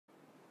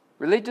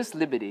Religious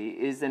liberty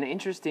is an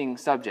interesting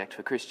subject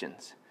for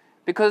Christians,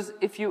 because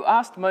if you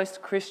asked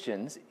most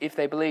Christians if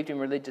they believed in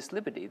religious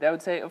liberty, they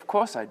would say, of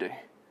course I do.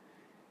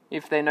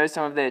 If they know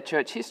some of their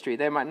church history,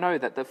 they might know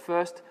that the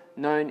first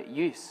known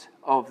use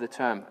of the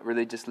term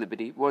religious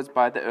liberty was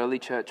by the early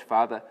church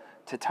father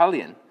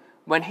Tertullian,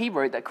 when he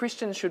wrote that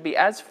Christians should be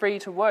as free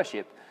to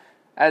worship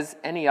as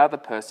any other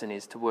person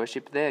is to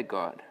worship their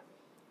God.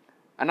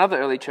 Another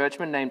early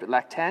churchman named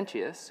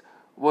Lactantius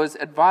was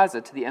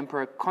advisor to the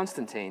Emperor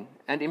Constantine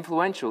and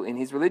influential in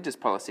his religious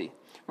policy.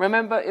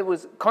 Remember, it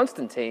was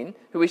Constantine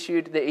who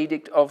issued the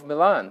Edict of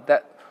Milan.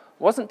 That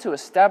wasn't to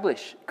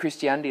establish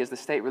Christianity as the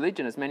state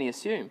religion, as many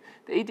assume.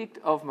 The Edict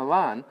of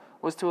Milan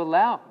was to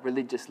allow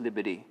religious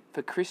liberty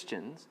for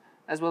Christians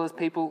as well as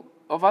people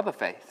of other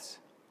faiths.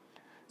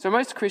 So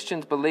most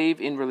Christians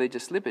believe in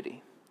religious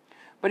liberty.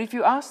 But if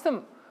you ask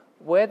them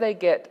where they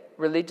get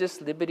religious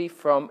liberty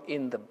from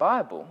in the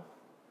Bible,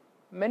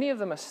 many of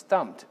them are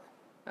stumped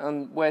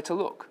on where to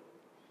look.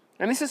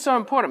 And this is so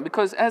important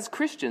because as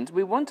Christians,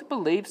 we want to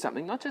believe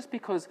something not just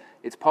because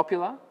it's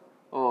popular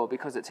or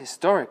because it's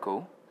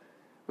historical.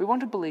 We want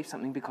to believe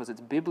something because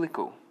it's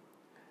biblical.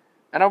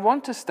 And I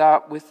want to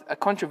start with a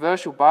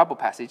controversial Bible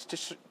passage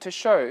to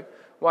show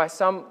why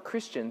some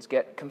Christians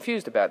get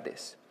confused about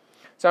this.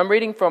 So I'm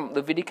reading from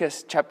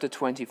Leviticus chapter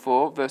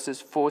 24, verses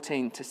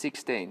 14 to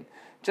 16,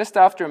 just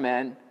after a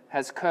man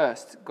has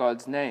cursed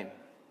God's name.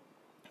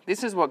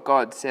 This is what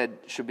God said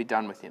should be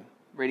done with him.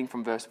 Reading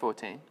from verse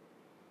 14.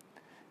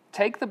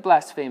 Take the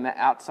blasphemer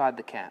outside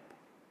the camp.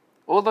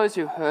 All those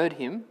who heard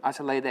him are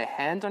to lay their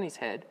hands on his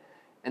head,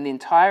 and the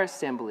entire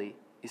assembly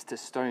is to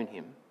stone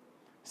him.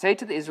 Say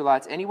to the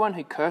Israelites, anyone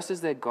who curses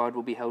their God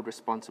will be held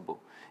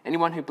responsible.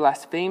 Anyone who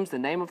blasphemes the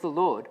name of the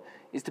Lord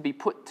is to be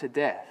put to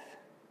death.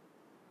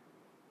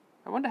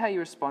 I wonder how you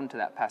respond to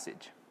that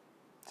passage.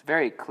 It's a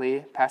very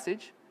clear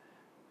passage.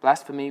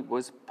 Blasphemy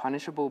was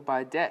punishable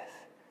by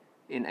death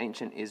in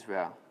ancient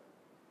Israel.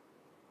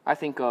 I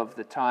think of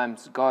the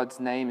times God's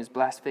name is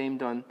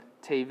blasphemed on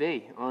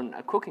TV, on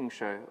a cooking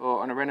show,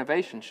 or on a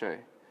renovation show.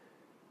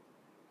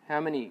 How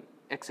many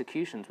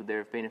executions would there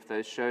have been if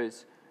those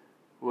shows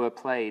were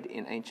played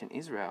in ancient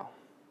Israel?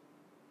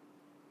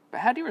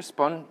 But how do you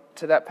respond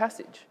to that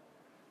passage?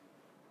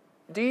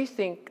 Do you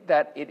think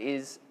that it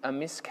is a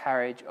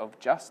miscarriage of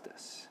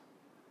justice?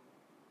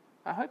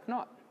 I hope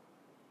not.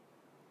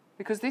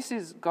 Because this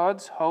is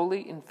God's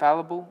holy,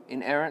 infallible,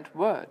 inerrant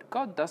word.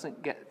 God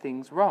doesn't get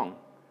things wrong.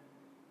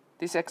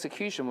 This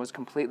execution was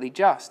completely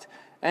just.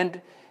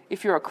 And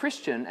if you're a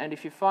Christian and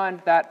if you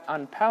find that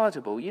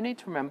unpalatable, you need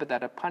to remember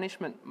that a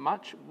punishment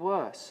much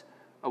worse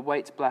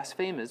awaits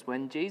blasphemers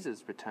when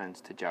Jesus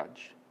returns to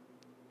judge.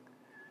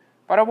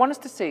 But I want us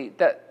to see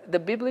that the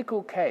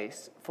biblical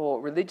case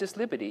for religious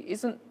liberty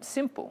isn't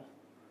simple.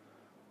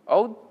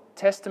 Old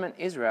Testament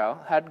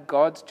Israel had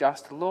God's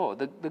just law,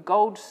 the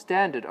gold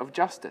standard of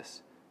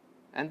justice,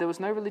 and there was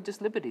no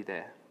religious liberty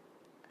there.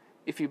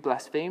 If you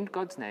blasphemed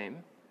God's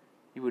name,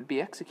 you would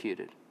be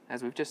executed,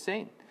 as we've just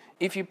seen.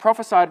 If you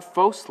prophesied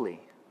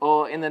falsely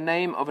or in the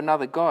name of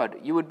another god,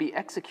 you would be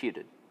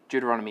executed,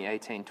 Deuteronomy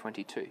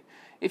 18:22.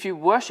 If you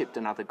worshipped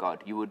another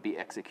god, you would be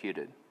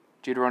executed,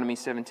 Deuteronomy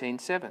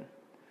 17:7.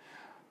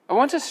 I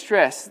want to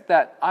stress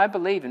that I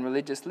believe in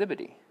religious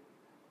liberty,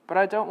 but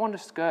I don't want to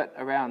skirt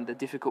around the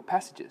difficult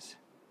passages.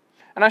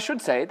 And I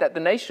should say that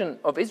the nation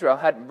of Israel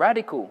had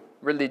radical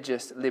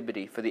religious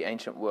liberty for the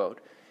ancient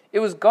world. It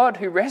was God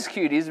who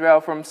rescued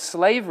Israel from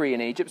slavery in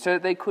Egypt so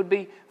that they could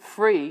be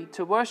free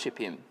to worship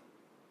him.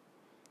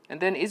 And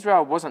then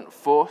Israel wasn't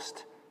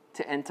forced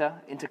to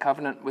enter into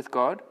covenant with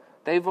God.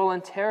 They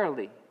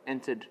voluntarily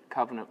entered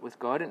covenant with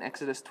God in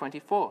Exodus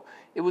 24.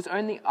 It was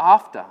only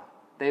after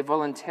they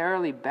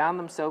voluntarily bound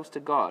themselves to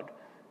God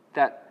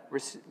that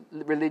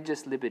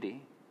religious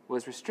liberty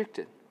was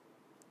restricted.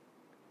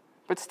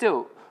 But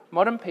still,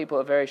 modern people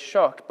are very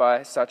shocked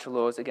by such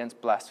laws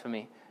against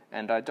blasphemy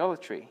and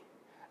idolatry.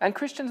 And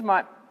Christians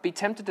might be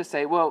tempted to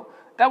say, well,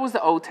 that was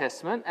the Old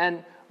Testament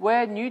and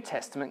we're New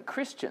Testament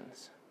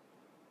Christians.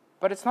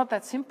 But it's not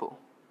that simple.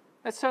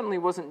 That certainly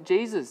wasn't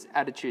Jesus'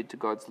 attitude to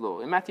God's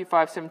law. In Matthew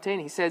 5:17,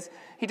 he says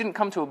he didn't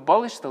come to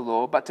abolish the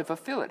law, but to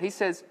fulfill it. He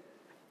says,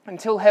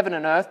 until heaven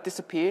and earth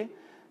disappear,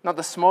 not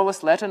the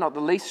smallest letter, not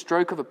the least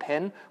stroke of a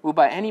pen will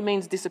by any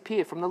means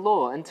disappear from the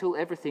law until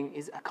everything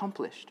is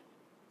accomplished.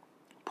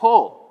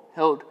 Paul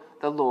held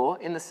the law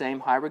in the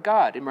same high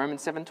regard. In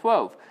Romans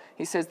 7:12,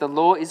 he says the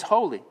law is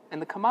holy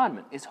and the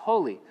commandment is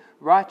holy,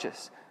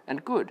 righteous,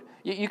 and good.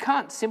 You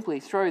can't simply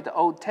throw the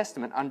Old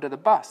Testament under the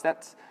bus.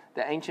 That's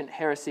the ancient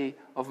heresy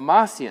of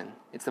Marcion.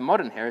 It's the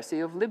modern heresy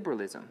of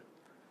liberalism.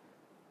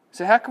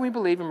 So how can we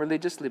believe in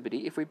religious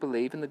liberty if we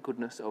believe in the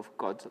goodness of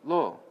God's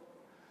law?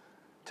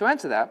 To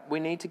answer that, we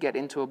need to get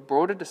into a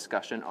broader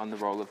discussion on the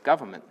role of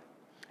government.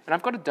 And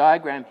I've got a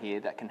diagram here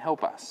that can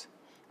help us.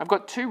 I've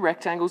got two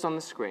rectangles on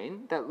the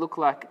screen that look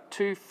like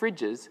two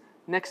fridges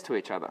next to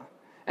each other.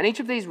 And each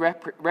of these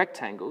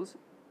rectangles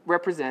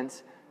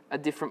represents a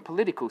different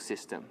political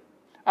system.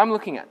 I'm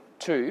looking at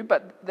two,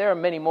 but there are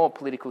many more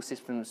political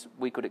systems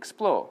we could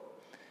explore.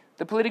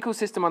 The political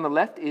system on the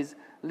left is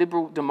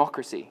liberal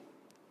democracy.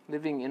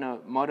 Living in a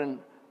modern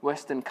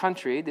Western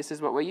country, this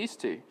is what we're used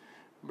to.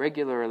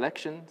 Regular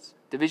elections,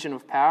 division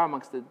of power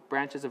amongst the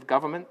branches of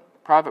government,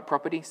 private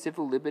property,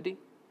 civil liberty.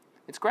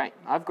 It's great.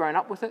 I've grown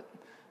up with it.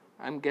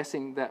 I'm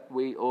guessing that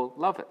we all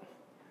love it.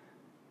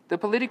 The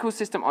political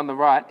system on the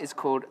right is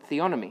called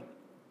theonomy.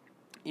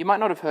 You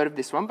might not have heard of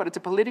this one, but it's a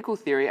political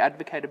theory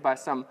advocated by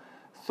some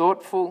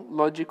thoughtful,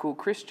 logical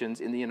Christians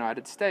in the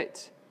United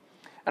States.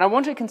 And I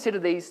want to consider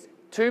these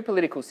two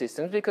political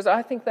systems because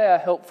I think they are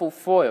helpful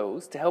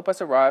foils to help us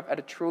arrive at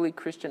a truly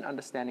Christian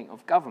understanding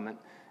of government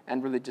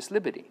and religious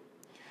liberty.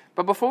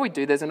 But before we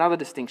do, there's another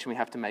distinction we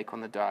have to make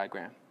on the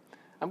diagram.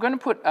 I'm going to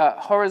put a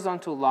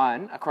horizontal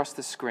line across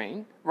the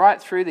screen,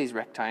 right through these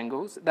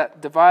rectangles,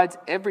 that divides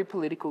every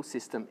political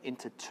system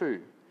into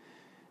two.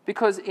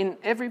 Because in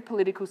every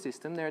political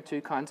system, there are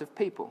two kinds of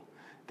people.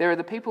 There are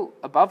the people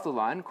above the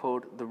line,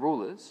 called the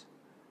rulers,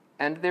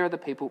 and there are the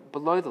people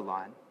below the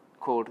line,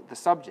 called the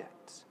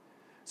subjects.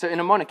 So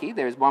in a monarchy,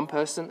 there is one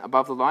person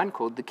above the line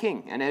called the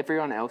king, and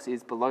everyone else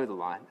is below the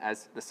line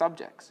as the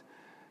subjects.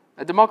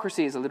 A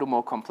democracy is a little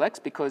more complex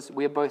because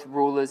we are both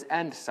rulers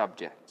and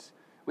subjects.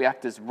 We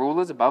act as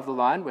rulers above the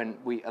line when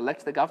we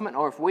elect the government,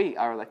 or if we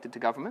are elected to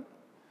government,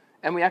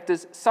 and we act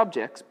as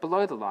subjects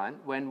below the line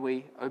when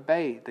we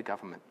obey the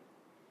government.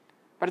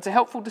 But it's a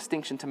helpful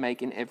distinction to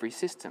make in every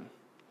system.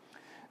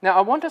 Now,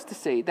 I want us to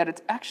see that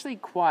it's actually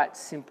quite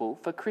simple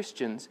for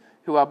Christians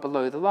who are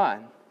below the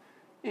line.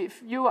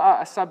 If you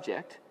are a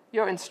subject,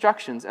 your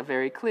instructions are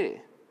very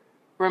clear.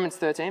 Romans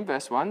 13,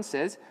 verse 1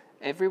 says,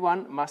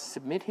 "Everyone must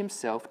submit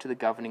himself to the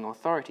governing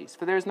authorities,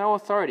 for there is no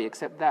authority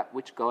except that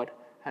which God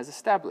has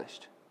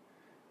established."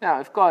 Now,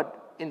 if God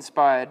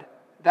inspired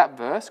that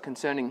verse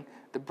concerning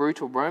the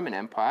brutal Roman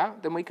Empire,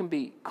 then we can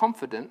be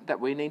confident that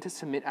we need to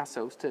submit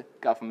ourselves to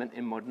government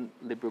in modern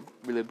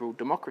liberal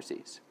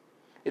democracies.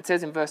 It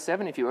says in verse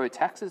 7, if you owe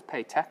taxes,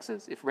 pay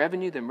taxes. If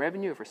revenue, then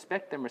revenue. If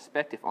respect, then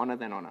respect. If honour,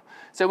 then honour.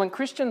 So when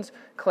Christians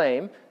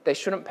claim they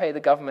shouldn't pay the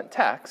government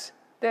tax,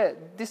 they're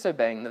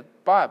disobeying the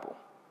Bible.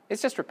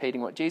 It's just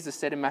repeating what Jesus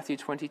said in Matthew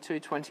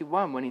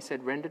 22:21 when he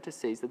said, "Render to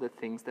Caesar the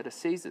things that are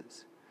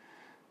Caesar's."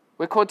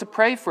 We're called to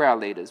pray for our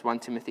leaders, 1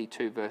 Timothy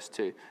 2, verse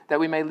 2,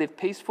 that we may live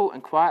peaceful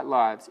and quiet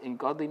lives in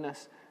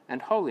godliness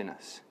and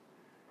holiness.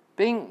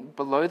 Being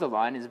below the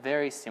line is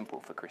very simple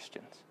for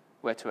Christians.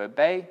 We're to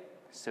obey,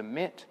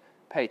 submit,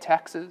 pay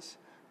taxes,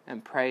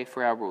 and pray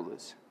for our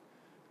rulers.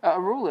 A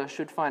ruler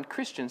should find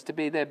Christians to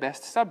be their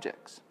best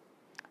subjects.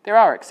 There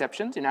are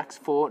exceptions. In Acts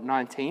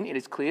 4:19, it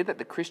is clear that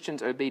the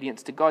Christian's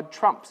obedience to God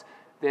trumps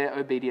their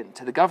obedience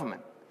to the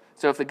government.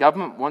 So if the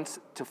government wants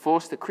to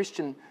force the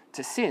Christian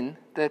to sin,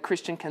 the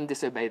Christian can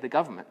disobey the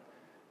government.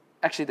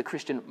 Actually, the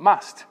Christian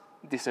must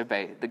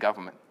disobey the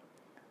government.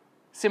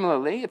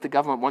 Similarly, if the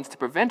government wants to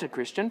prevent a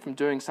Christian from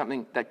doing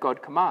something that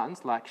God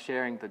commands, like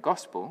sharing the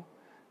gospel,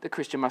 the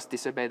Christian must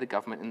disobey the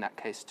government in that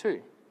case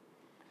too.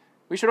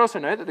 We should also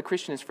note that the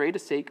Christian is free to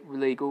seek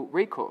legal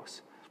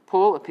recourse.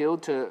 Paul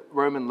appealed to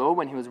Roman law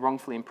when he was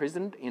wrongfully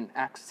imprisoned in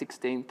Acts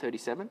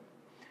 16:37.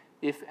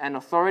 If an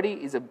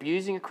authority is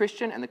abusing a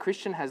Christian and the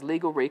Christian has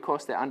legal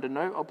recourse, they're under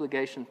no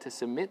obligation to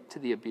submit to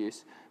the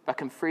abuse, but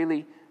can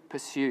freely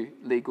pursue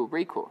legal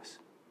recourse.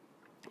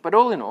 But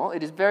all in all,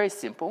 it is very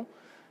simple,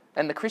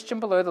 and the Christian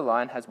below the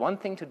line has one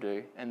thing to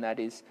do, and that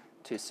is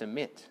to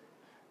submit.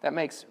 That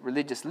makes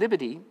religious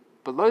liberty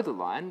below the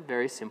line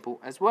very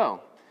simple as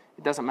well.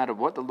 It doesn't matter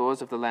what the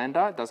laws of the land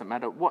are, it doesn't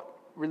matter what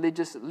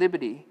religious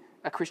liberty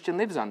a Christian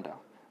lives under.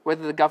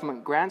 Whether the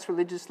government grants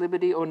religious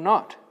liberty or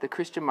not, the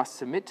Christian must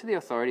submit to the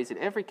authorities in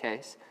every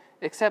case,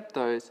 except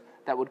those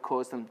that would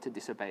cause them to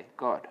disobey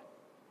God.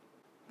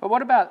 But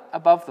what about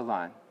above the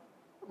line?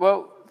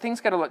 Well,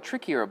 things get a lot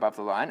trickier above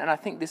the line, and I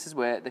think this is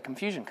where the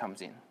confusion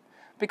comes in.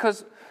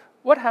 Because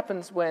what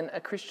happens when a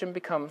Christian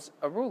becomes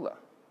a ruler?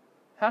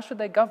 How should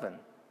they govern?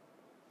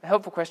 A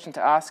helpful question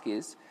to ask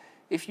is,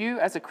 if you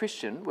as a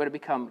Christian were to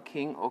become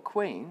king or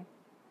queen,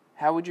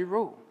 how would you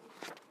rule?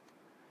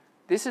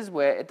 This is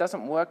where it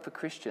doesn't work for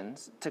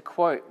Christians to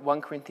quote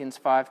 1 Corinthians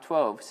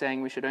 5:12,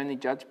 saying we should only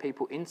judge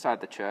people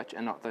inside the church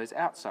and not those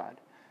outside.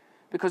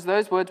 Because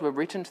those words were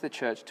written to the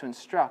church to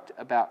instruct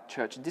about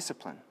church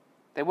discipline.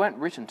 They weren't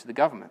written to the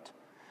government.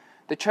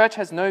 The church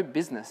has no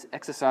business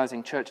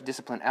exercising church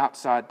discipline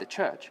outside the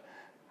church.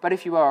 But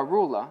if you are a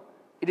ruler,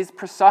 it is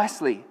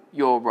precisely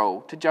your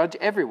role to judge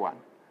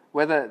everyone,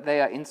 whether they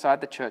are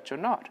inside the church or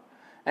not.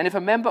 And if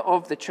a member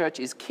of the church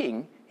is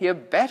king, he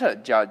had better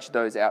judge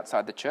those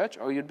outside the church,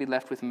 or you'd be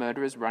left with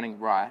murderers running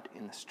riot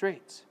in the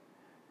streets.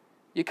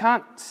 You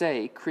can't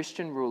say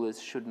Christian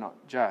rulers should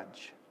not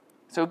judge.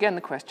 So again,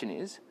 the question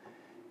is,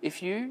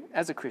 if you,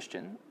 as a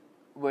Christian,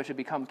 were to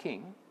become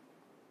king,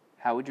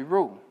 how would you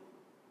rule?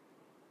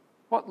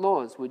 What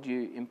laws would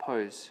you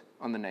impose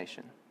on the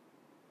nation?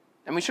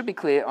 And we should be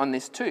clear on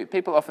this too.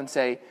 People often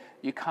say,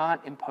 you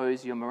can't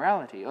impose your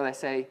morality, or they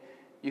say,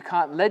 you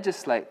can't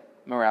legislate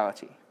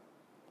morality.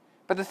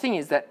 But the thing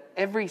is that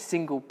every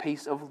single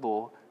piece of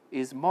law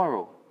is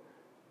moral.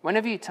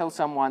 Whenever you tell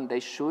someone they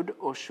should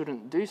or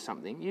shouldn't do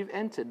something, you've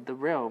entered the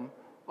realm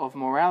of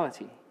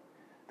morality.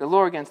 The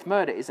law against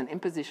murder is an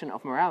imposition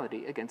of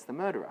morality against the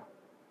murderer.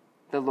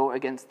 The law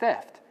against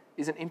theft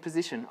is an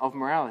imposition of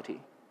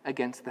morality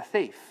against the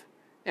thief.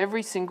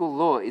 Every single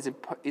law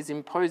is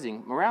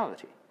imposing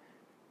morality.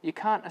 You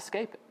can't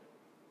escape it.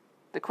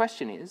 The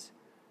question is,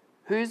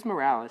 whose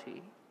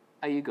morality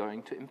are you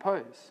going to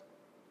impose?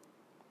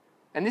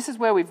 And this is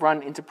where we've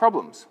run into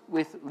problems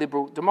with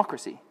liberal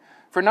democracy.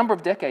 For a number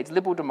of decades,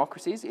 liberal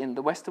democracies in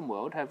the Western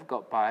world have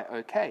got by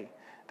okay.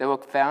 They were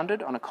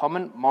founded on a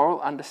common moral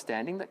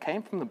understanding that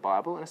came from the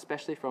Bible and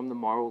especially from the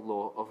moral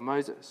law of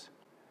Moses.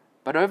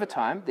 But over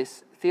time,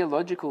 this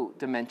theological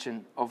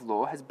dimension of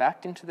law has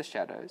backed into the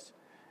shadows,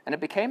 and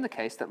it became the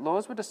case that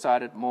laws were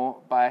decided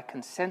more by a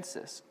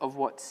consensus of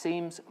what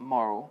seems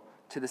moral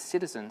to the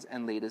citizens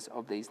and leaders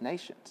of these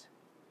nations.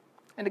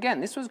 And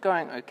again, this was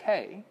going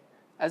okay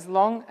as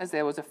long as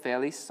there was a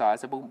fairly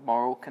sizable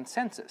moral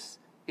consensus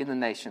in the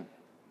nation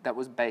that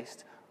was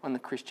based on the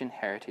Christian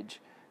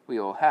heritage we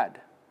all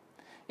had.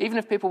 Even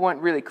if people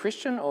weren't really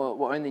Christian or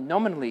were only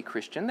nominally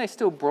Christian, they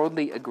still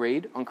broadly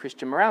agreed on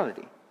Christian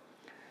morality.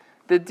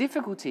 The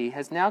difficulty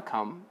has now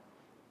come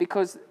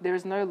because there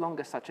is no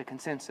longer such a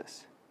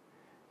consensus.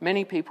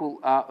 Many people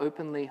are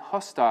openly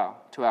hostile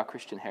to our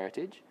Christian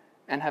heritage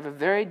and have a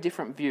very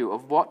different view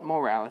of what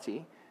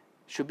morality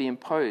should be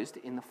imposed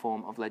in the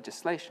form of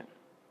legislation.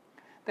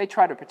 They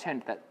try to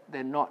pretend that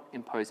they're not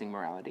imposing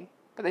morality,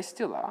 but they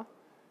still are.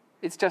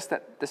 It's just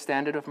that the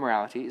standard of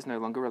morality is no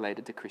longer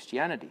related to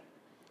Christianity.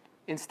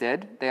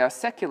 Instead, they are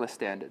secular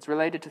standards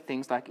related to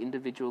things like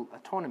individual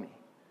autonomy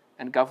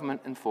and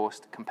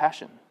government-enforced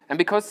compassion. And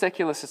because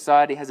secular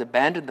society has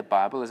abandoned the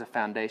Bible as a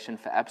foundation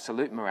for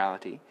absolute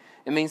morality,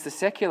 it means the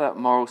secular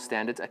moral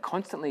standards are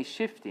constantly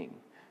shifting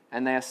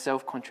and they are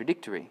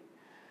self-contradictory.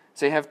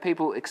 So you have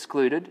people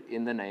excluded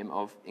in the name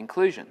of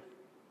inclusion.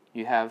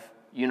 You have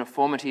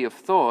uniformity of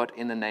thought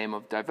in the name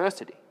of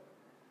diversity.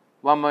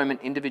 One moment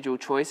individual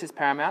choice is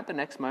paramount, the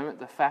next moment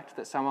the fact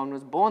that someone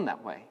was born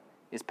that way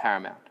is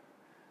paramount.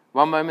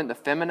 One moment the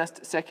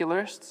feminist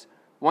secularists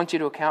want you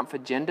to account for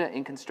gender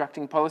in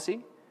constructing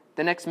policy,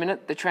 the next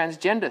minute the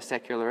transgender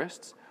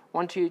secularists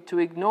want you to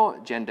ignore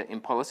gender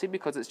in policy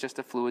because it's just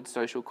a fluid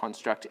social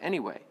construct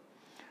anyway.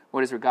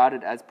 What is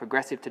regarded as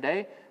progressive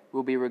today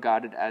will be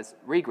regarded as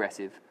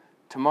regressive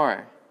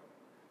tomorrow.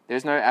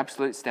 There's no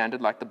absolute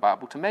standard like the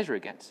Bible to measure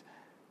against.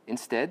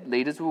 Instead,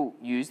 leaders will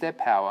use their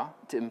power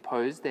to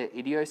impose their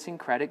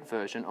idiosyncratic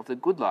version of the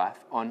good life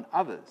on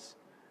others.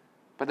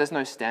 But there's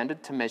no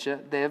standard to measure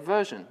their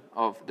version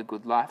of the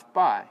good life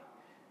by.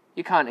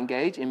 You can't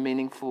engage in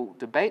meaningful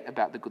debate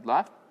about the good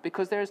life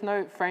because there is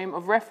no frame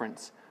of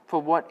reference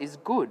for what is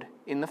good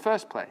in the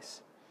first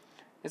place.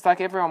 It's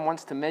like everyone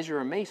wants to measure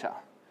a meter,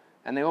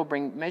 and they all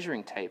bring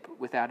measuring tape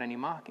without any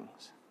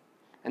markings.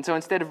 And so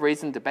instead of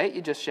reasoned debate,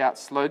 you just shout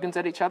slogans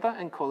at each other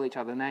and call each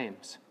other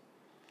names.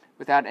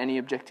 Without any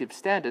objective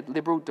standard,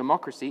 liberal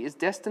democracy is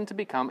destined to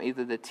become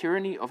either the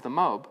tyranny of the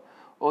mob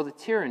or the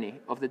tyranny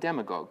of the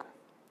demagogue.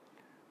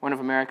 One of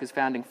America's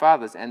founding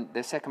fathers and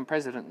their second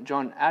president,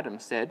 John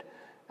Adams, said,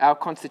 "Our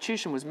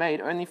Constitution was made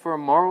only for a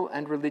moral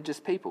and religious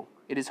people.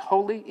 It is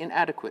wholly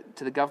inadequate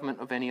to the government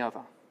of any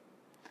other."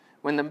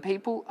 When the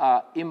people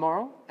are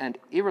immoral and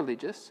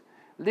irreligious,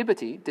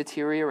 liberty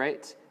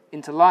deteriorates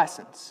into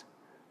license,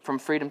 from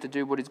freedom to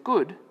do what is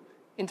good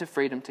into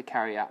freedom to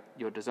carry out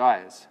your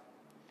desires.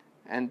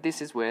 And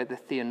this is where the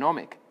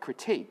theonomic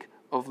critique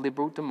of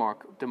liberal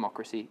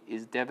democracy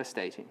is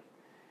devastating.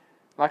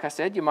 Like I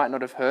said, you might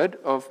not have heard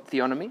of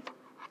theonomy,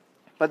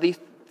 but the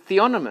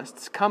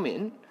theonomists come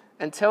in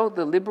and tell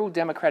the liberal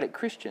democratic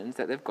Christians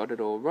that they've got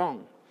it all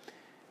wrong.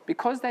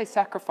 Because they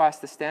sacrifice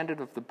the standard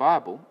of the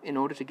Bible in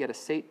order to get a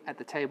seat at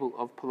the table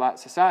of polite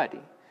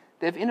society,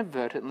 they've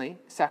inadvertently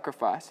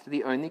sacrificed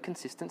the only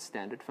consistent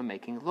standard for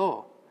making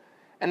law.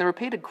 And the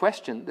repeated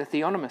question the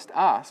theonomist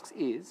asks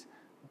is,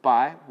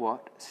 by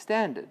what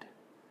standard?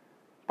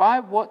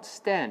 By what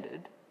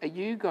standard are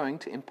you going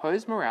to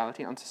impose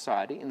morality on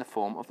society in the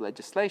form of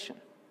legislation?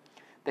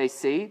 They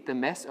see the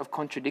mess of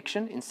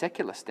contradiction in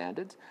secular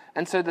standards,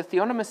 and so the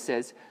theonomist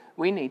says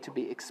we need to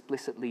be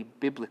explicitly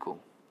biblical.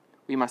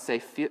 We must say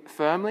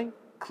firmly,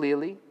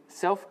 clearly,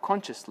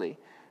 self-consciously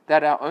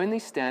that our only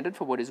standard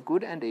for what is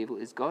good and evil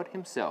is God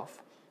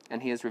himself,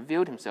 and he has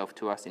revealed himself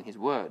to us in his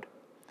word.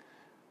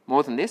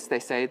 More than this, they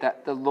say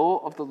that the law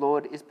of the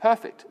Lord is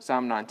perfect,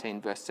 Psalm 19,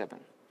 verse 7.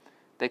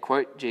 They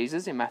quote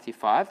Jesus in Matthew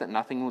 5, that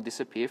nothing will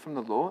disappear from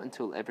the law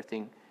until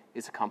everything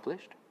is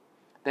accomplished.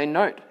 They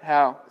note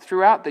how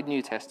throughout the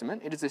New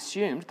Testament it is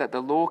assumed that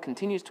the law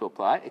continues to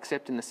apply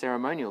except in the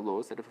ceremonial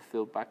laws that are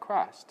fulfilled by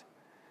Christ.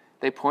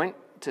 They point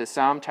to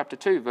Psalm chapter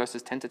 2,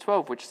 verses 10 to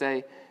 12, which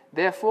say,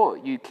 "Therefore,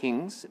 you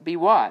kings, be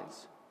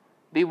wise.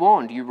 Be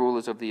warned, you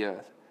rulers of the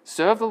earth.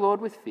 Serve the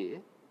Lord with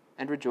fear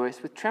and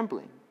rejoice with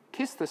trembling.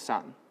 Kiss the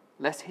Son,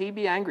 lest he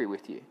be angry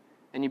with you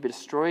and you be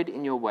destroyed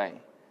in your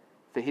way,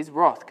 for his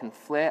wrath can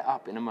flare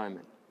up in a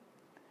moment."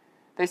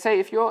 They say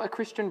if you're a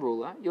Christian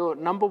ruler, your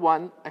number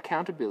one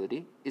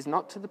accountability is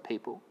not to the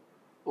people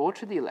or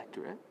to the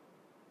electorate.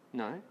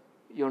 No,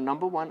 your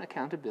number one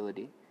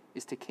accountability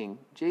is to King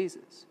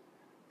Jesus.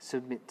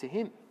 Submit to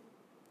him.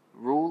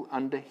 Rule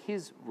under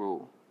his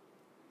rule.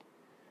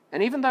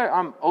 And even though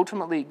I'm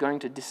ultimately going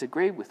to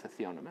disagree with the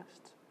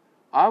theonomists,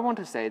 I want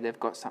to say they've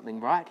got something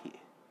right here,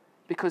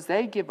 because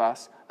they give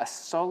us a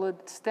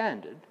solid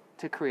standard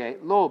to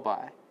create law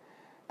by.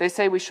 They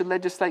say we should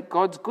legislate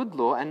God's good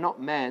law and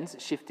not man's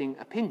shifting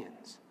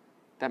opinions.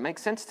 That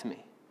makes sense to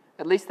me.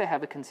 At least they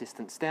have a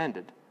consistent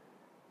standard.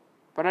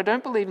 But I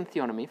don't believe in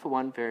theonomy for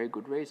one very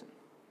good reason.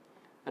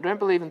 I don't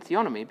believe in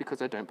theonomy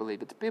because I don't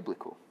believe it's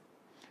biblical.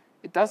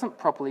 It doesn't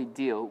properly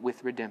deal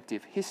with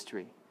redemptive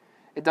history.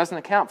 It doesn't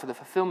account for the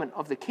fulfillment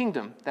of the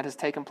kingdom that has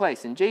taken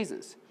place in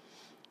Jesus.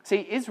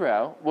 See,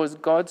 Israel was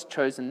God's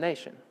chosen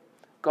nation.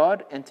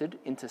 God entered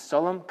into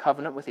solemn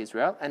covenant with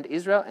Israel, and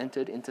Israel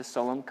entered into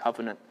solemn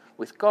covenant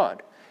with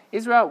God.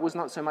 Israel was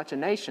not so much a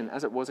nation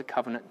as it was a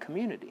covenant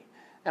community.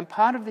 And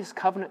part of this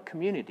covenant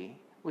community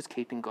was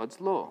keeping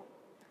God's law.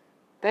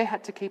 They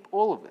had to keep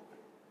all of it: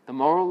 the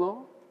moral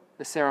law,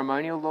 the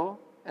ceremonial law,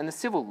 and the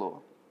civil law.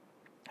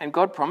 And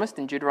God promised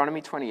in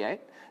Deuteronomy 28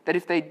 that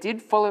if they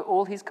did follow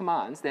all his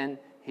commands, then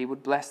he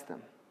would bless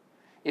them.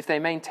 If they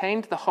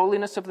maintained the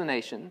holiness of the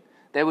nation,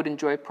 they would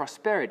enjoy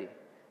prosperity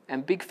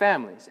and big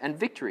families and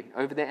victory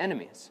over their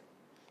enemies.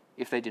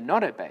 If they did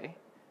not obey,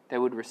 they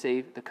would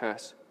receive the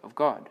curse of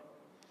God.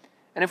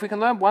 And if we can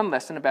learn one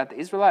lesson about the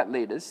Israelite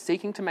leaders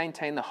seeking to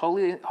maintain the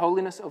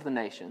holiness of the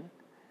nation,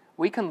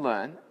 we can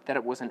learn that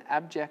it was an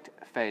abject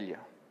failure.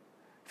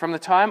 From the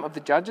time of the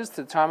judges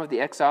to the time of the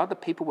exile, the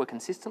people were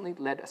consistently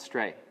led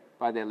astray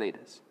by their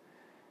leaders.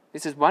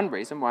 This is one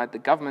reason why the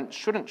government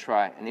shouldn't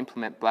try and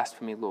implement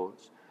blasphemy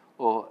laws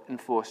or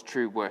enforce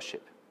true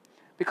worship.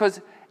 Because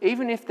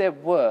even if there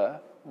were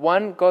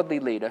one godly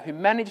leader who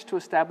managed to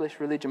establish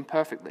religion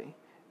perfectly,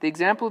 the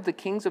example of the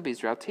kings of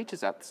Israel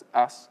teaches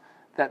us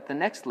that the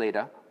next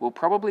leader will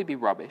probably be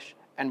rubbish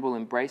and will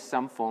embrace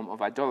some form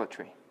of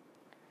idolatry.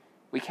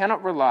 We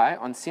cannot rely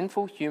on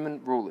sinful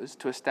human rulers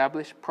to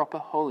establish proper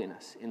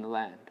holiness in the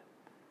land.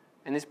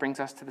 And this brings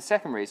us to the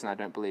second reason I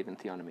don't believe in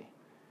theonomy.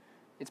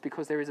 It's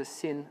because there is a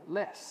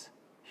sinless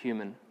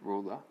human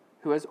ruler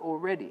who has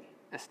already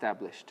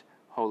established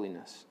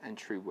holiness and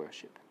true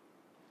worship.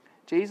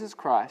 Jesus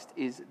Christ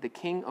is the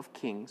King of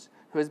Kings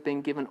who has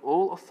been given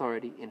all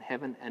authority in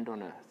heaven and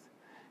on earth.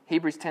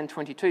 Hebrews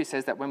 10:22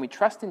 says that when we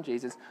trust in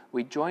Jesus,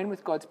 we join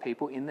with God's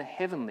people in the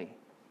heavenly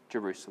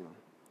Jerusalem.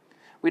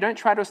 We don't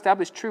try to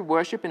establish true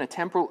worship in a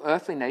temporal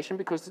earthly nation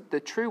because the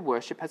true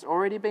worship has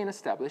already been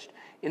established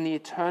in the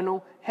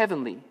eternal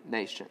heavenly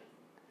nation.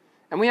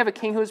 And we have a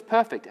king who is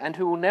perfect and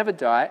who will never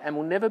die and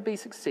will never be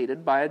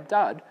succeeded by a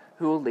dud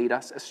who will lead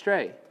us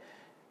astray.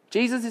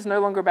 Jesus is no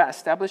longer about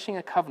establishing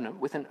a covenant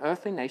with an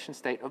earthly nation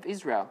state of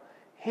Israel.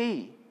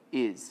 He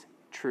is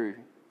true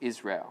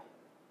Israel.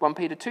 1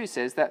 Peter 2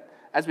 says that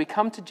as we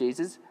come to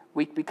Jesus,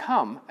 we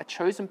become a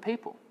chosen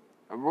people,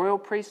 a royal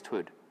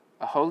priesthood,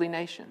 a holy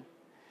nation.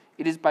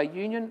 It is by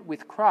union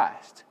with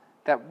Christ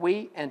that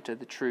we enter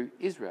the true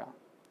Israel.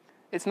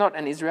 It's not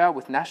an Israel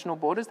with national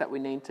borders that we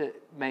need to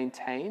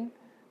maintain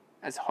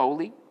as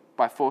holy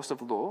by force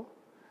of law.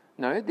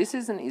 No, this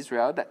is an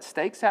Israel that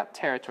stakes out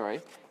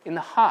territory in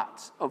the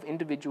hearts of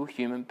individual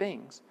human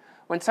beings.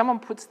 When someone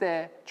puts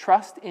their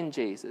trust in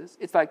Jesus,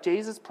 it's like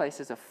Jesus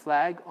places a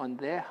flag on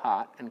their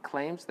heart and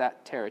claims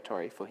that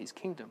territory for his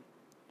kingdom.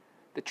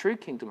 The true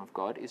kingdom of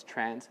God is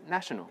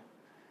transnational.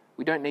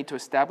 We don't need to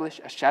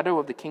establish a shadow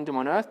of the kingdom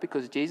on earth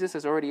because Jesus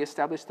has already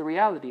established the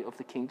reality of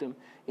the kingdom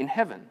in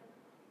heaven.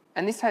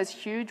 And this has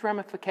huge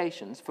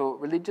ramifications for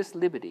religious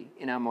liberty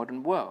in our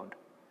modern world.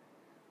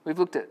 We've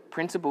looked at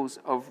principles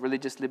of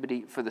religious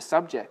liberty for the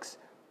subjects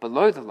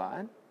below the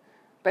line.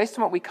 Based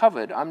on what we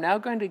covered, I'm now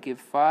going to give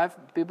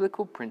 5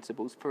 biblical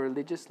principles for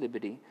religious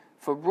liberty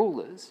for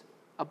rulers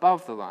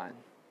above the line.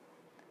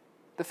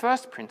 The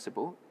first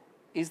principle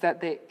is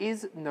that there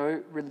is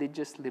no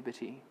religious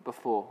liberty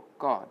before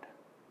God.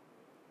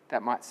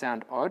 That might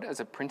sound odd as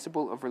a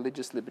principle of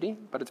religious liberty,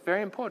 but it's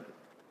very important.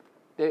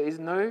 There is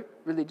no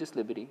religious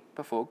liberty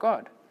before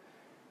God.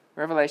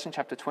 Revelation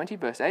chapter 20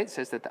 verse 8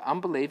 says that the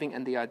unbelieving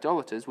and the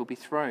idolaters will be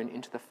thrown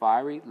into the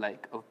fiery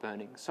lake of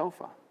burning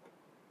sulfur.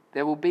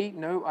 There will be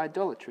no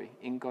idolatry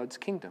in God's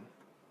kingdom.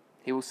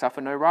 He will suffer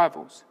no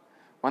rivals.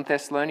 1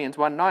 Thessalonians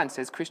 1:9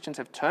 says Christians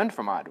have turned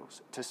from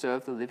idols to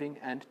serve the living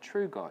and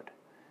true God.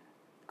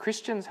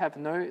 Christians have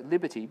no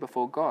liberty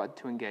before God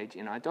to engage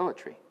in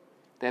idolatry.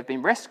 They have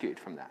been rescued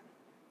from that,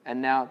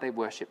 and now they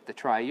worship the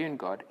triune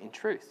God in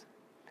truth.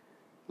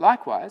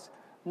 Likewise,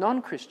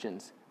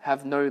 non-Christians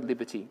have no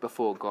liberty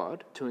before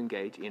God to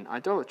engage in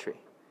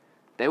idolatry.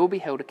 They will be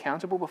held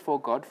accountable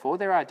before God for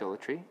their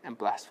idolatry and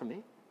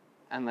blasphemy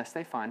unless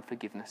they find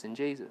forgiveness in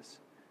Jesus.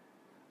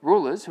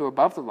 Rulers who are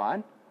above the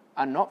line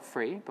are not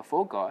free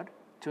before God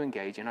to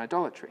engage in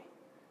idolatry.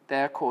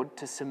 They are called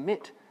to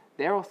submit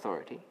their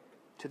authority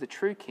to the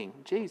true King,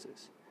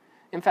 Jesus.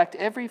 In fact,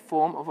 every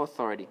form of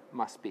authority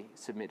must be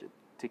submitted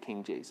to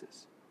King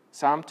Jesus.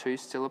 Psalm 2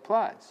 still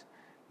applies.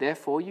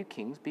 Therefore, you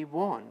kings, be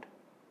warned.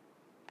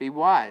 Be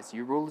wise,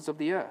 you rulers of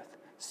the earth.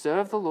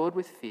 Serve the Lord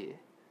with fear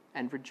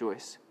and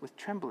rejoice with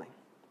trembling.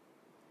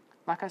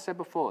 Like I said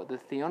before, the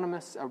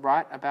theonomists are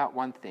right about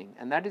one thing,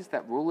 and that is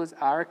that rulers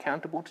are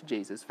accountable to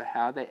Jesus for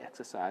how they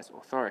exercise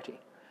authority.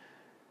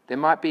 There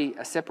might be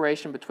a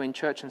separation between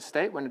church and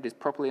state when it is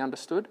properly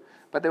understood,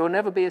 but there will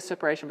never be a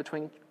separation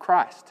between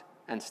Christ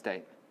and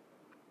state.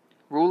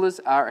 Rulers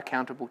are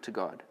accountable to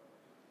God.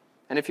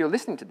 And if you're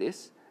listening to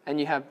this and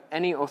you have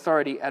any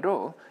authority at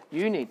all,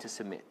 you need to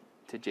submit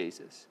to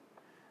Jesus.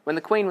 When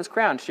the Queen was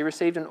crowned, she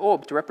received an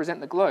orb to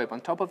represent the globe. On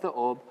top of the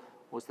orb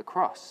was the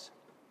cross.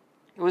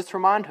 It was to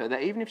remind her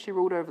that even if she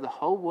ruled over the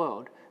whole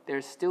world, there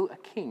is still a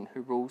king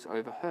who rules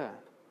over her.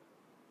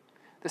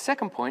 The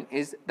second point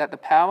is that the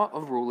power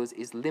of rulers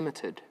is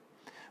limited.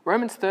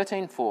 Romans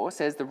 13:4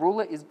 says the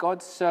ruler is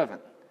God's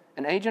servant,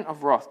 an agent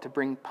of wrath to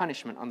bring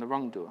punishment on the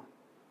wrongdoer.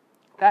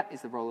 That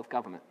is the role of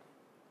government,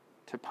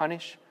 to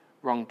punish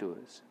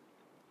wrongdoers.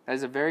 That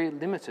is a very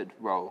limited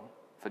role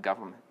for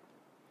government.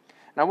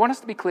 And I want us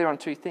to be clear on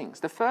two things.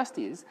 The first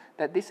is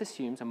that this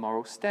assumes a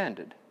moral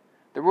standard.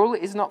 The ruler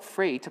is not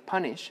free to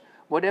punish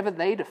whatever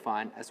they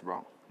define as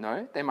wrong.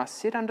 No, they must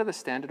sit under the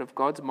standard of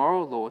God's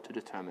moral law to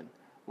determine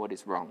what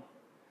is wrong.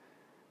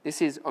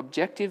 This is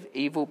objective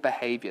evil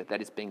behavior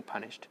that is being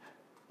punished,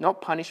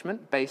 not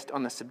punishment based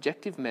on the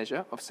subjective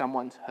measure of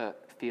someone's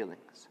hurt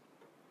feelings.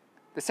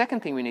 The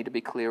second thing we need to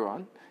be clear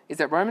on is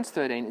that Romans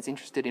 13 is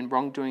interested in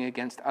wrongdoing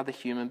against other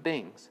human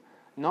beings,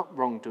 not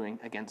wrongdoing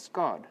against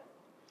God.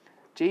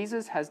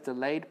 Jesus has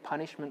delayed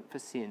punishment for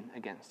sin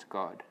against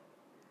God.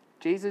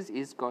 Jesus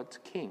is God's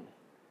king.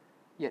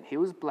 Yet he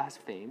was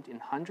blasphemed in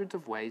hundreds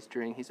of ways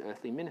during his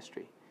earthly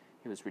ministry.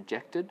 He was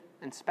rejected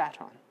and spat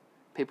on.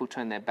 People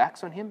turned their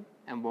backs on him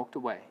and walked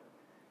away.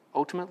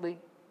 Ultimately,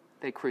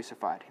 they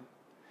crucified him.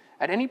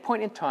 At any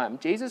point in time,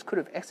 Jesus could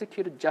have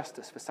executed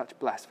justice for such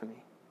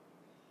blasphemy.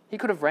 He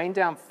could have rained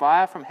down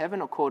fire from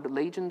heaven or called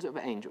legions of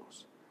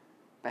angels.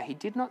 But he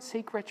did not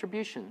seek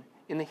retribution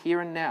in the here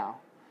and now.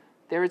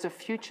 There is a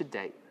future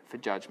date for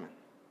judgment.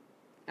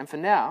 And for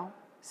now,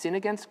 sin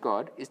against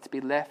God is to be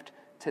left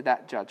to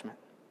that judgment.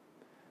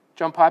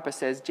 John Piper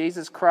says,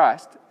 Jesus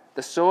Christ,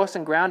 the source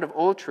and ground of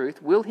all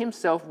truth, will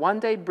himself one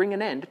day bring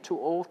an end to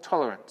all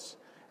tolerance,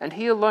 and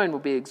he alone will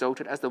be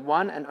exalted as the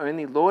one and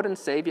only Lord and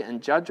Saviour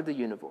and Judge of the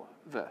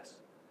universe.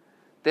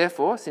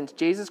 Therefore, since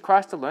Jesus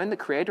Christ alone, the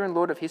Creator and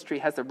Lord of history,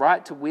 has the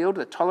right to wield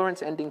the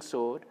tolerance-ending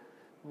sword,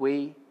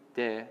 we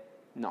dare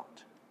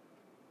not.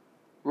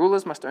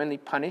 Rulers must only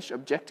punish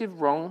objective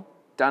wrong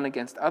done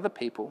against other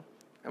people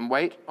and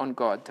wait on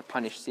God to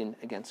punish sin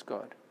against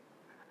God.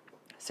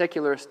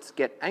 Secularists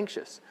get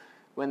anxious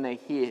when they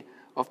hear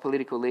of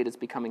political leaders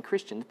becoming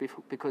Christians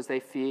because they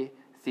fear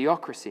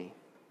theocracy.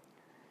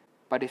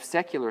 But if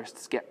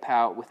secularists get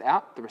power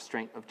without the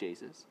restraint of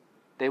Jesus,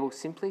 they will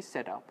simply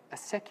set up a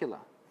secular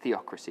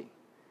theocracy.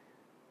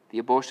 The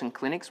abortion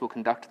clinics will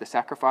conduct the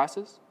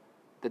sacrifices,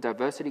 the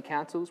diversity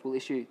councils will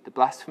issue the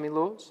blasphemy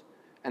laws,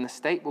 and the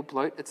state will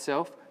bloat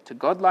itself to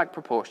godlike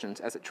proportions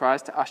as it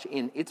tries to usher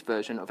in its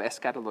version of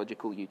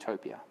eschatological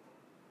utopia.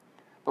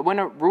 But when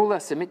a ruler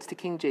submits to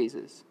King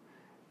Jesus,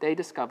 they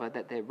discover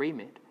that their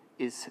remit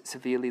is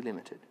severely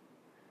limited.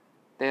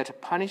 They are to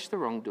punish the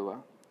wrongdoer,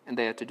 and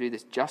they are to do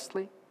this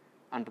justly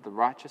under the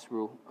righteous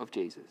rule of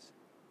Jesus.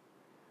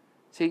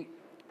 See,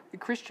 the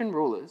Christian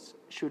rulers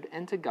should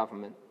enter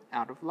government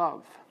out of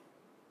love.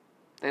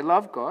 They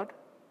love God,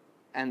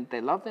 and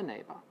they love their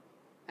neighbour,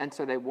 and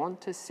so they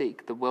want to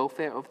seek the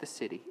welfare of the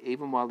city,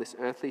 even while this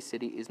earthly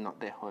city is not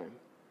their home.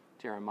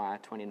 Jeremiah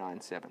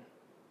 29:7.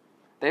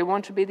 They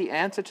want to be the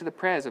answer to the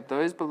prayers of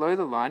those below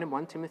the line in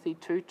 1 Timothy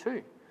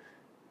 2:2,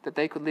 that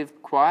they could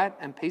live quiet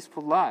and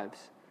peaceful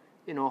lives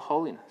in all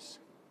holiness.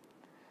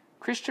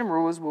 Christian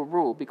rulers will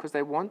rule because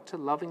they want to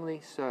lovingly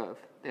serve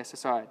their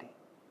society.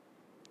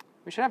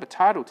 We should have a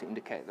title to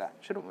indicate that,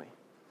 shouldn't we?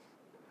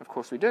 Of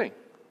course we do.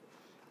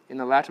 In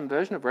the Latin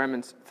version of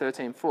Romans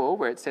 13:4,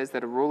 where it says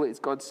that a ruler is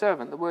God's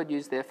servant, the word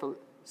used there for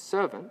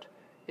servant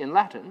in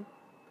Latin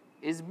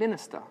is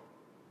minister.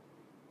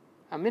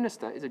 A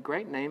minister is a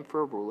great name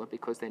for a ruler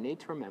because they need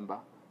to remember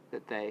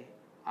that they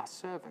are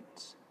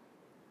servants.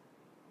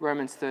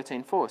 Romans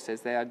 13:4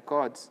 says they are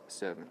God's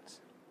servants.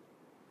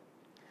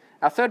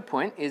 Our third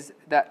point is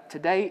that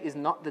today is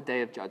not the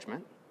day of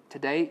judgment.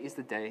 Today is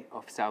the day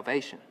of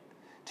salvation.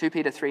 2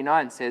 Peter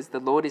 3:9 says, the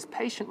Lord is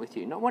patient with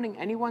you, not wanting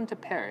anyone to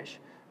perish,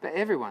 but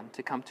everyone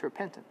to come to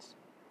repentance.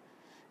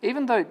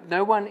 Even though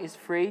no one is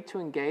free to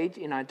engage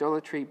in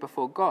idolatry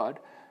before God,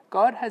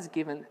 God has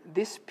given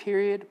this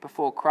period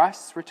before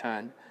Christ's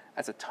return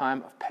as a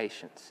time of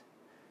patience.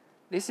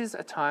 This is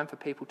a time for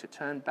people to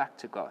turn back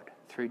to God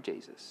through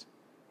Jesus.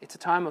 It's a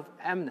time of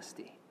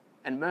amnesty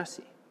and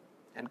mercy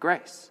and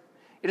grace.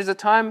 It is a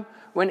time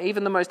when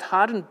even the most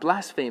hardened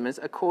blasphemers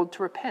are called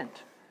to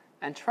repent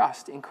and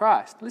trust in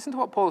Christ. Listen to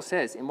what Paul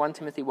says in 1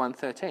 Timothy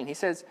 1:13. He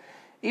says,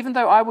 even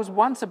though I was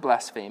once a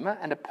blasphemer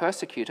and a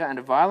persecutor and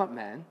a violent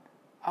man,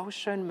 I was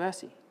shown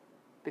mercy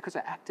because I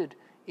acted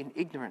in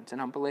ignorance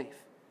and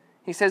unbelief.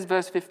 He says,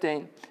 verse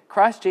 15,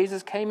 Christ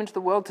Jesus came into the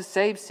world to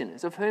save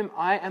sinners, of whom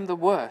I am the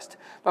worst.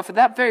 But for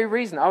that very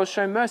reason I was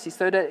shown mercy,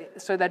 so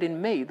that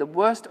in me, the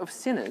worst of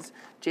sinners,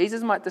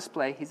 Jesus might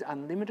display his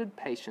unlimited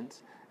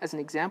patience as an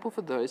example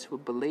for those who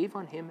will believe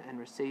on him and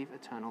receive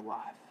eternal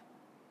life.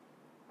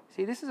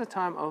 See, this is a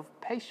time of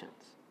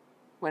patience,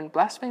 when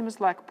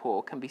blasphemers like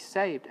Paul can be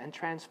saved and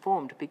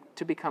transformed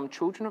to become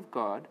children of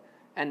God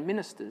and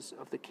ministers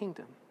of the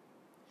kingdom.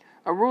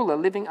 A ruler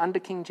living under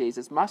King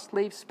Jesus must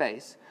leave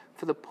space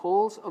for the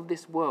Pauls of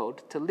this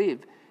world to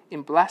live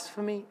in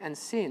blasphemy and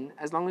sin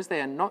as long as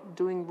they are not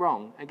doing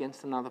wrong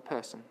against another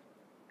person.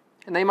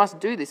 And they must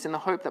do this in the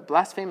hope that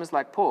blasphemers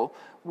like Paul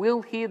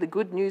will hear the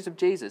good news of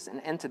Jesus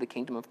and enter the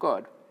kingdom of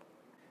God.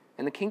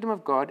 And the kingdom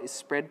of God is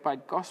spread by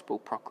gospel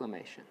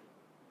proclamation,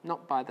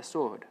 not by the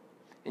sword.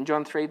 In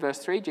John 3, verse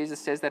 3, Jesus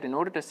says that in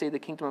order to see the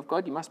kingdom of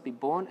God, you must be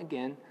born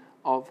again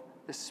of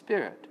the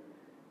Spirit.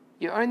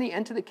 You only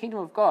enter the kingdom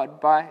of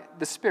God by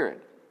the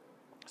Spirit.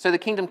 So the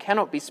kingdom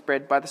cannot be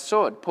spread by the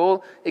sword.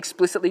 Paul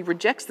explicitly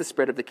rejects the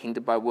spread of the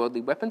kingdom by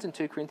worldly weapons in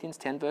 2 Corinthians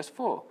 10, verse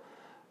 4.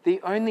 The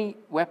only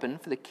weapon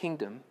for the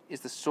kingdom is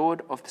the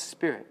sword of the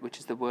Spirit, which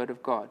is the word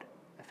of God,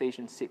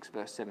 Ephesians 6,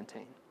 verse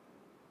 17.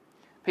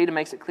 Peter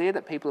makes it clear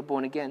that people are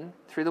born again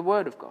through the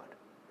word of God,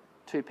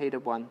 2 Peter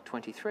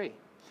 1:23.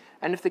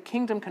 And if the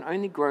kingdom can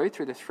only grow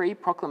through the free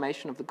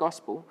proclamation of the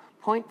gospel,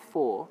 point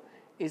 4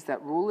 is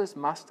that rulers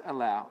must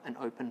allow an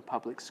open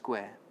public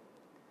square.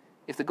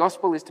 If the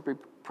gospel is to be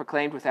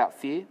proclaimed without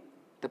fear,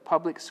 the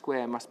public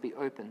square must be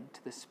open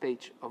to the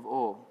speech of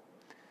all.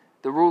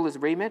 The ruler's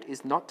remit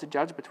is not to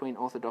judge between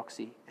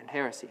orthodoxy and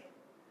heresy.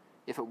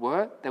 If it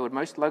were, they would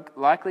most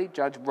likely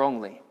judge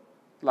wrongly,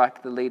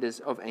 like the leaders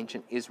of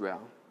ancient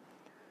Israel.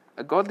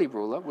 A godly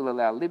ruler will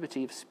allow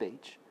liberty of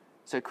speech,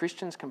 so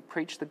Christians can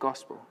preach the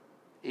gospel,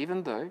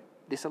 even though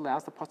this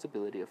allows the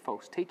possibility of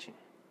false teaching.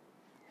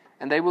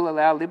 And they will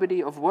allow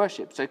liberty of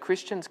worship, so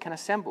Christians can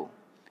assemble,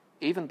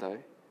 even though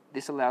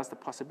this allows the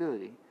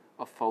possibility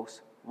of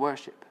false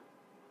worship.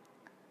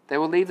 They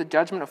will leave the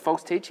judgment of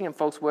false teaching and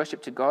false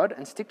worship to God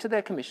and stick to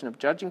their commission of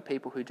judging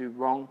people who do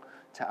wrong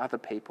to other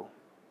people.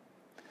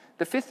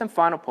 The fifth and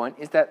final point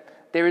is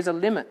that there is a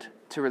limit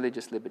to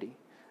religious liberty,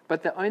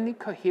 but the only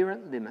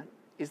coherent limit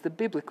is the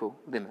biblical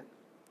limit.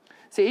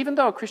 See, even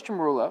though a Christian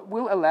ruler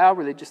will allow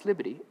religious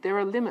liberty, there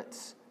are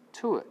limits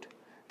to it.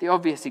 The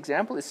obvious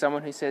example is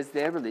someone who says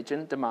their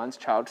religion demands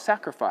child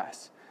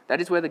sacrifice. That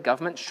is where the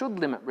government should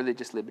limit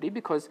religious liberty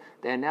because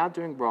they are now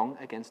doing wrong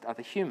against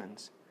other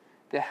humans.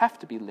 There have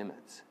to be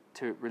limits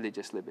to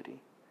religious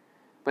liberty.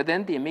 But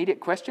then the immediate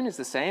question is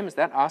the same as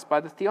that asked by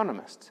the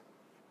theonomists.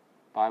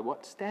 By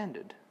what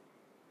standard?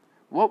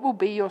 What will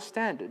be your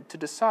standard to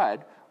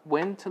decide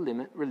when to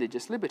limit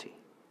religious liberty?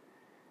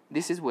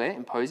 This is where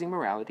imposing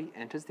morality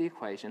enters the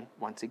equation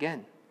once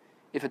again.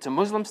 If it's a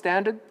Muslim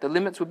standard, the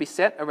limits will be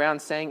set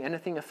around saying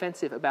anything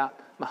offensive about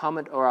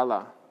Muhammad or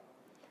Allah.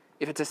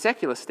 If it's a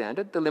secular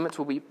standard, the limits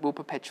will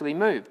perpetually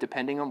move,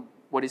 depending on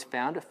what is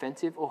found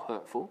offensive or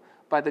hurtful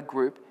by the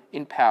group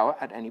in power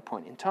at any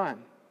point in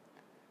time.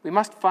 We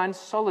must find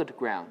solid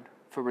ground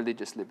for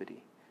religious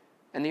liberty,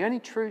 and the only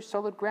true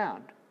solid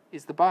ground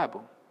is the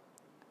Bible.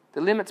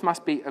 The limits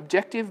must be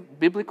objective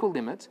biblical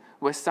limits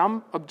where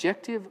some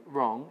objective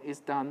wrong is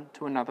done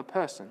to another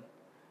person,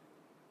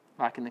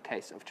 like in the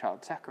case of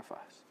child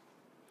sacrifice.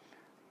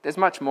 There's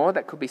much more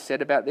that could be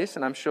said about this,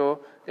 and I'm sure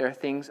there are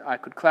things I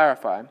could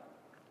clarify.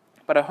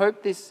 But I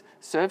hope this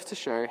serves to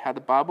show how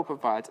the Bible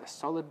provides a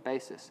solid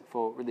basis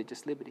for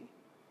religious liberty.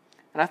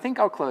 And I think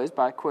I'll close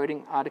by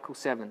quoting Article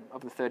 7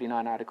 of the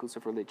 39 Articles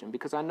of Religion,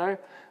 because I know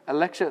a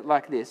lecture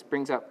like this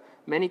brings up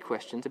many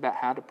questions about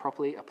how to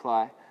properly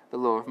apply the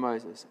law of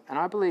Moses. And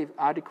I believe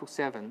Article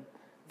 7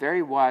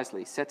 very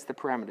wisely sets the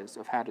parameters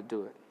of how to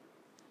do it.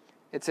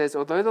 It says,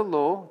 although the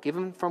law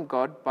given from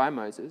God by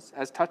Moses,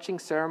 as touching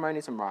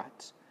ceremonies and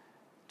rites,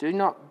 do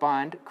not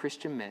bind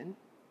Christian men,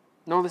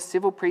 nor the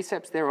civil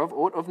precepts thereof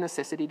ought of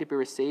necessity to be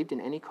received in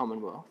any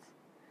commonwealth,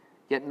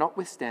 yet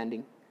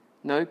notwithstanding,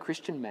 no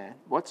Christian man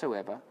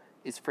whatsoever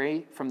is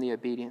free from the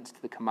obedience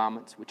to the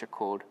commandments which are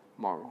called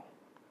moral.